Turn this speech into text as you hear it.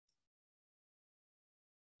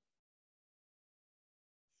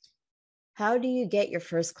How do you get your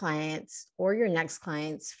first clients or your next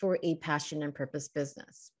clients for a passion and purpose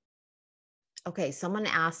business? Okay, someone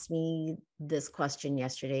asked me this question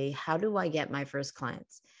yesterday. How do I get my first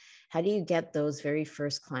clients? How do you get those very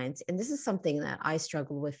first clients? And this is something that I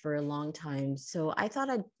struggled with for a long time. So I thought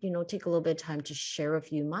I'd, take a little bit of time to share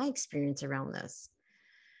with you my experience around this.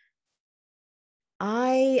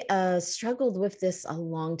 I struggled with this a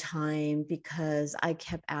long time because I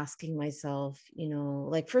kept asking myself,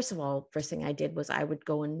 like, first of all, first thing I did was I would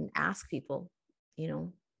go and ask people, you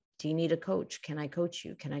know, do you need a coach? Can I coach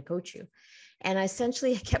you? Can I coach you? And I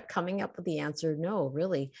essentially kept coming up with the answer, no,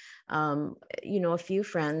 really. A few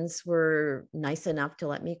friends were nice enough to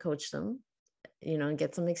let me coach them, and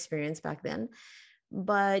get some experience back then.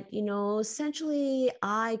 But, essentially,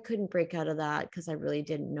 I couldn't break out of that because I really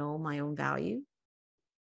didn't know my own value.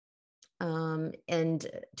 And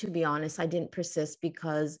to be honest, I didn't persist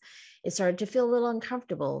because it started to feel a little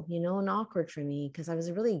uncomfortable, and awkward for me because I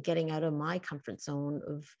was really getting out of my comfort zone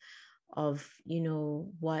of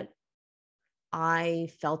what I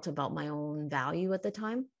felt about my own value at the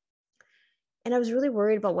time. And I was really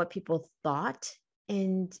worried about what people thought,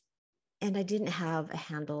 and I didn't have a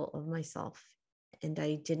handle of myself, and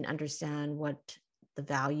I didn't understand what the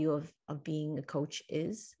value of being a coach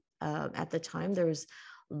is. At the time, there was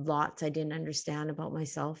lots I didn't understand about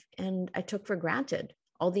myself, and I took for granted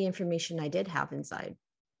all the information I did have inside.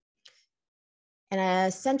 And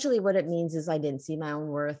essentially, what it means is I didn't see my own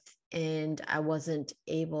worth, and I wasn't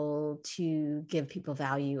able to give people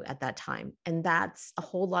value at that time. And that's a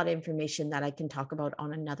whole lot of information that I can talk about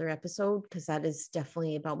on another episode, because that is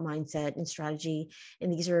definitely about mindset and strategy.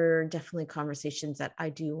 And these are definitely conversations that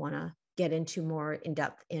I do want to get into more in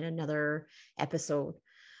depth in another episode.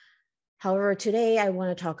 However, today I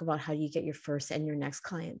want to talk about how you get your first and your next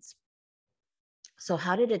clients. So,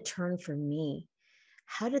 how did it turn for me?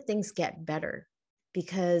 How did things get better?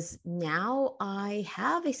 Because now I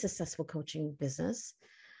have a successful coaching business.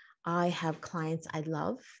 I have clients I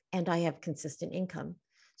love, and I have consistent income.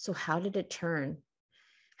 So, how did it turn?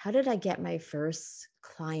 How did I get my first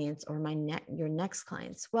clients or your next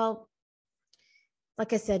clients? Well,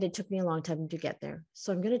 like I said, it took me a long time to get there.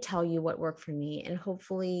 So I'm going to tell you what worked for me, and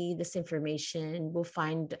hopefully this information you'll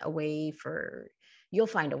find a way for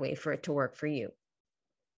it to work for you.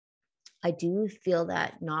 I do feel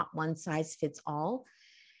that not one size fits all.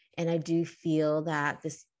 And I do feel that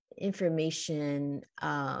this information,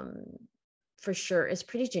 for sure, is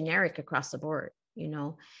pretty generic across the board.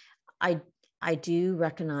 I, I do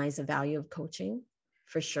recognize the value of coaching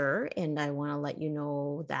for sure. And I want to let you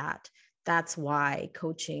know that that's why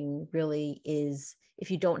coaching really is,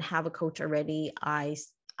 if you don't have a coach already, I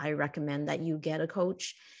recommend that you get a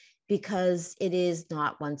coach, because it is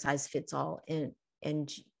not one size fits all.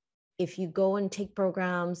 And if you go and take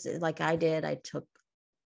programs like I did, I took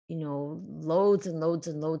loads and loads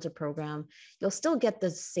and loads of program, you'll still get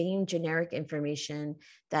the same generic information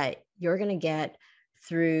that you're going to get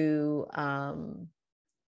through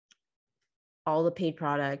all the paid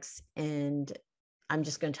products. And I'm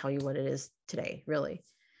just going to tell you what it is today, really.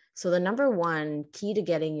 So the number one key to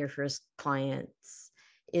getting your first clients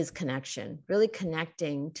is connection, really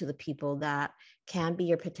connecting to the people that can be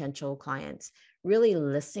your potential clients, really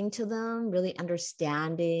listening to them, really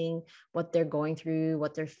understanding what they're going through,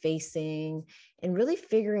 what they're facing, and really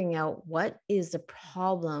figuring out what is the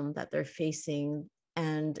problem that they're facing.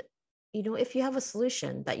 And, if you have a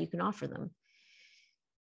solution that you can offer them.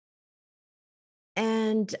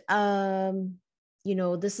 And,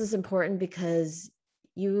 this is important because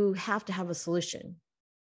you have to have a solution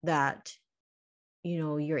that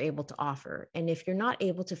you're able to offer. And if you're not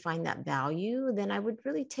able to find that value, then I would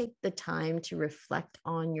really take the time to reflect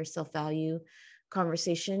on your self-value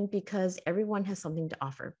conversation, because everyone has something to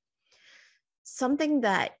offer, something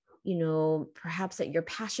that perhaps that you're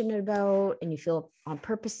passionate about and you feel on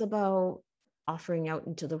purpose about offering out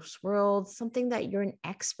into this world, something that you're an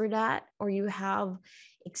expert at or you have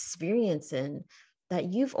experience in,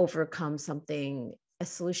 that you've overcome something, a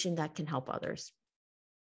solution that can help others.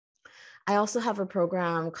 I also have a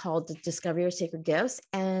program called Discover Your Sacred Gifts,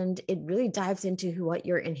 and it really dives into what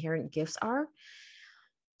your inherent gifts are.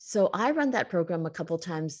 So I run that program a couple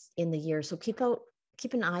times in the year. So keep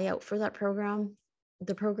an eye out for that program.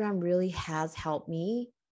 The program really has helped me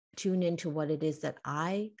tune into what it is that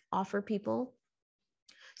I offer people.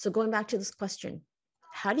 So going back to this question,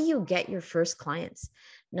 how do you get your first clients?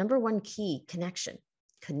 Number one key, connection.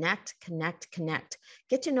 Connect, connect, connect.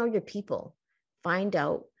 Get to know your people. Find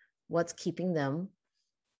out what's keeping them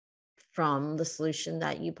from the solution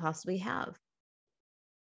that you possibly have.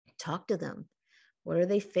 Talk to them. What are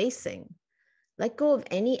they facing? Let go of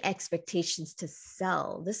any expectations to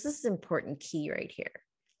sell. This is an important key right here.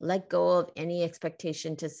 Let go of any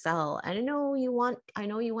expectation to sell. I know you want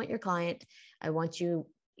your client. I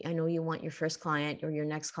know you want your first client or your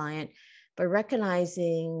next client, but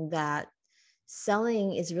recognizing that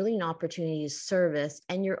selling is really an opportunity to service,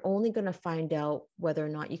 and you're only going to find out whether or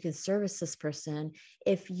not you can service this person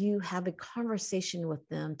if you have a conversation with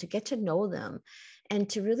them to get to know them and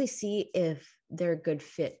to really see if they're a good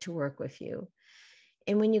fit to work with you.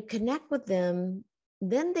 And when you connect with them,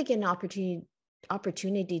 then they get an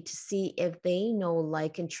opportunity to see if they know,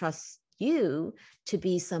 like, and trust you to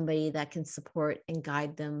be somebody that can support and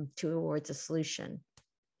guide them towards a solution.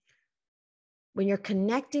 When you're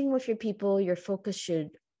connecting with your people, your focus should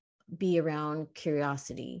be around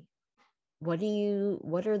curiosity. What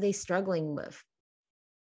are they struggling with?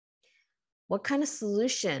 What kind of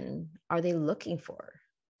solution are they looking for?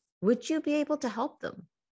 Would you be able to help them?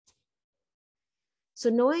 So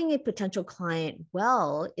knowing a potential client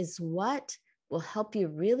well is what will help you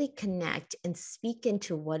really connect and speak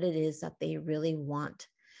into what it is that they really want,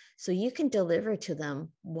 so you can deliver to them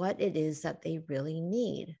what it is that they really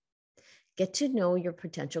need. Get to know your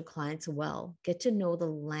potential clients well. Get to know the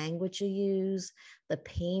language you use, the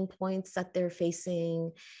pain points that they're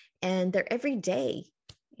facing, and their everyday.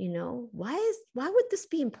 Why would this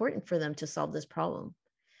be important for them to solve this problem?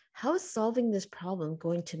 How is solving this problem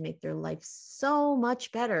going to make their life so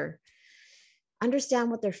much better?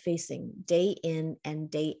 Understand what they're facing day in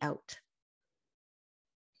and day out.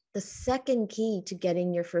 The second key to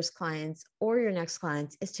getting your first clients or your next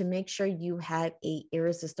clients is to make sure you have an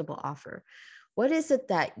irresistible offer. What is it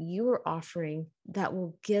that you are offering that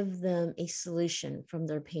will give them a solution from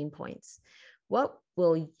their pain points? What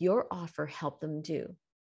will your offer help them do?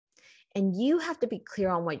 And you have to be clear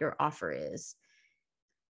on what your offer is,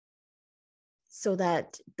 so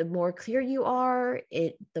that the more clear you are,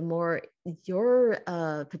 the more your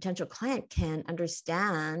potential client can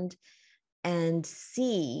understand and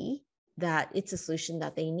see that it's a solution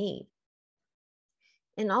that they need.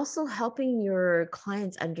 And also helping your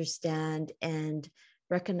clients understand and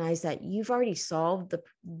recognize that you've already solved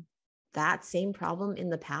that same problem in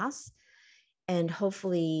the past. And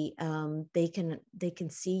hopefully they can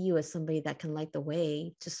see you as somebody that can light the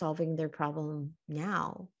way to solving their problem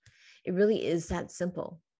now. It really is that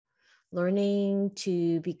simple. Learning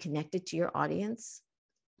to be connected to your audience,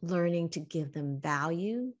 learning to give them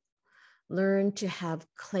value, learn to have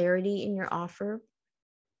clarity in your offer.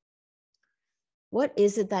 What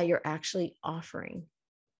is it that you're actually offering?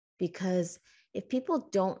 Because if people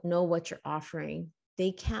don't know what you're offering,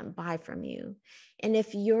 they can't buy from you. And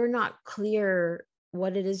if you're not clear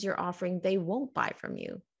what it is you're offering, they won't buy from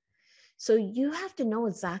you. So you have to know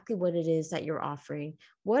exactly what it is that you're offering.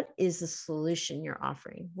 What is the solution you're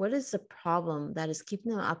offering? What is the problem that is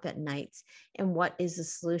keeping them up at nights? And what is the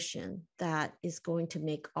solution that is going to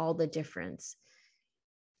make all the difference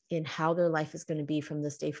in how their life is going to be from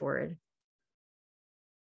this day forward?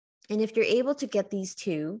 And if you're able to get these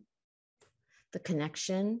two, the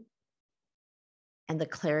connection and the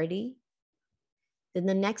clarity, then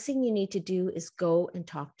the next thing you need to do is go and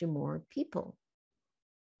talk to more people.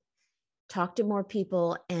 Talk to more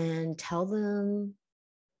people and tell them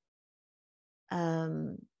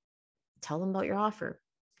about your offer.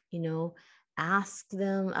 Ask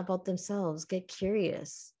them about themselves. Get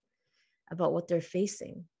curious about what they're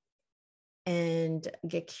facing, and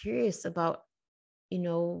get curious about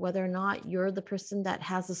whether or not you're the person that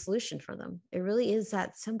has a solution for them. It really is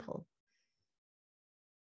that simple.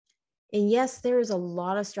 And yes, there is a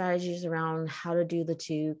lot of strategies around how to do the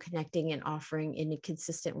two, connecting and offering in a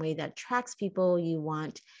consistent way that attracts people you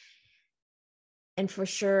want. And for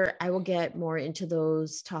sure, I will get more into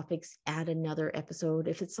those topics at another episode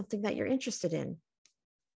if it's something that you're interested in.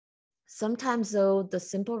 Sometimes, though, the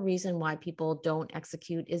simple reason why people don't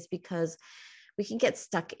execute is because we can get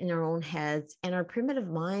stuck in our own heads, and our primitive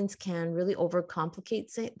minds can really overcomplicate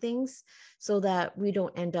things so that we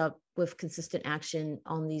don't end up with consistent action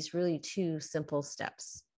on these really two simple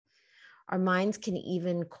steps. Our minds can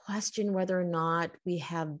even question whether or not we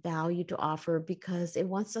have value to offer because it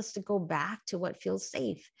wants us to go back to what feels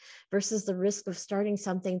safe versus the risk of starting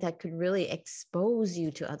something that could really expose you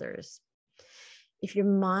to others. If your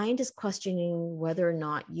mind is questioning whether or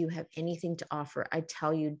not you have anything to offer, I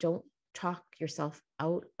tell you, don't talk yourself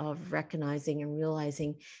out of recognizing and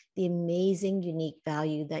realizing the amazing, unique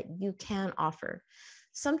value that you can offer.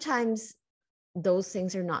 Sometimes those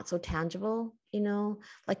things are not so tangible,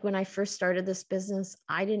 like when I first started this business,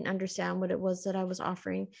 I didn't understand what it was that I was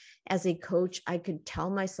offering. As a coach, I would tell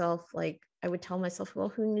myself, well,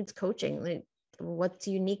 who needs coaching? what's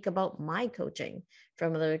unique about my coaching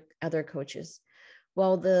from other coaches?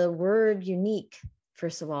 Well, the word unique,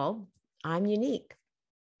 first of all, I'm unique.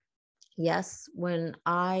 Yes, when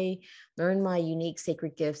I learned my unique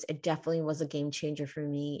sacred gifts, it definitely was a game changer for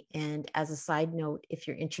me. And as a side note, if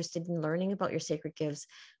you're interested in learning about your sacred gifts,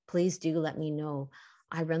 please do let me know.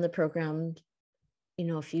 I run the program,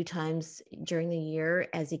 a few times during the year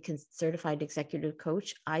as a certified executive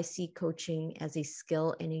coach. I see coaching as a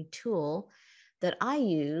skill and a tool that I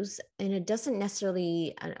use, and it doesn't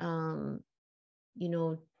necessarily, you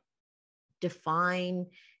know, define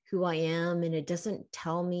who I am, and it doesn't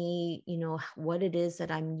tell me, what it is that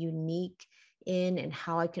I'm unique in and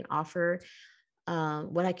how I can offer,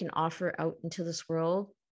 what I can offer out into this world.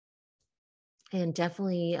 And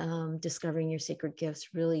definitely discovering your sacred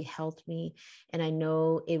gifts really helped me. And I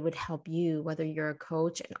know it would help you, whether you're a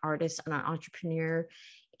coach, an artist, an entrepreneur,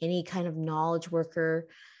 any kind of knowledge worker.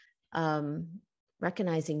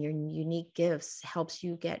 Recognizing your unique gifts helps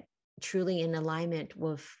you get truly in alignment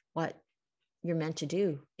with what you're meant to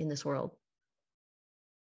do in this world.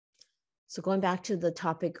 So going back to the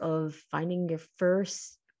topic of finding your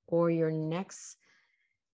first or your next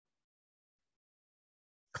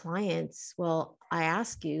clients, well, I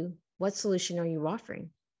ask you, what solution are you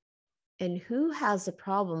offering? And who has a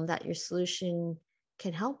problem that your solution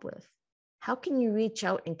can help with? How can you reach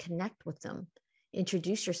out and connect with them?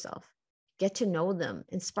 Introduce yourself, get to know them,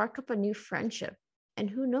 and spark up a new friendship. And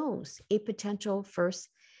who knows, a potential first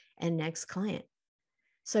and next client.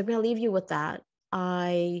 So I'm going to leave you with that.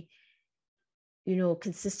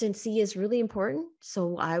 Consistency is really important.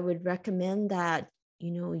 So I would recommend that,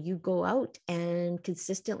 you go out and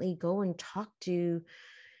consistently go and talk to,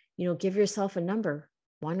 give yourself a number,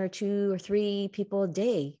 1 or 2 or 3 people a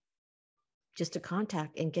day, just to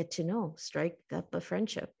contact and get to know, strike up a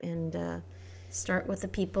friendship, and start with the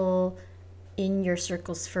people in your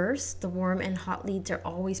circles first. The warm and hot leads are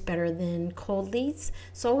always better than cold leads.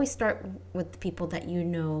 So always start with the people that you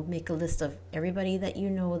know. Make a list of everybody that you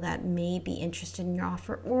know that may be interested in your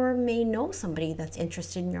offer or may know somebody that's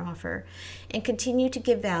interested in your offer, and continue to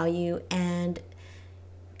give value and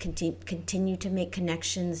continue to make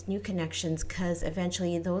connections, new connections, because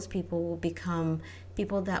eventually those people will become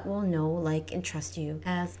people that will know, like, and trust you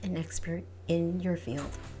as an expert in your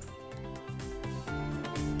field.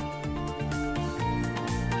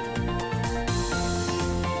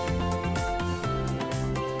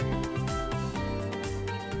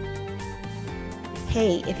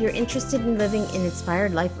 Hey, if you're interested in living an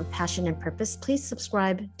inspired life of passion and purpose, please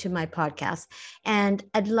subscribe to my podcast. And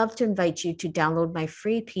I'd love to invite you to download my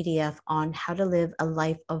free PDF on how to live a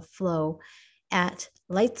life of flow at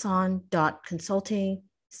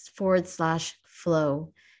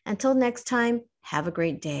lightson.consulting/flow. Until next time, have a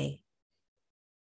great day.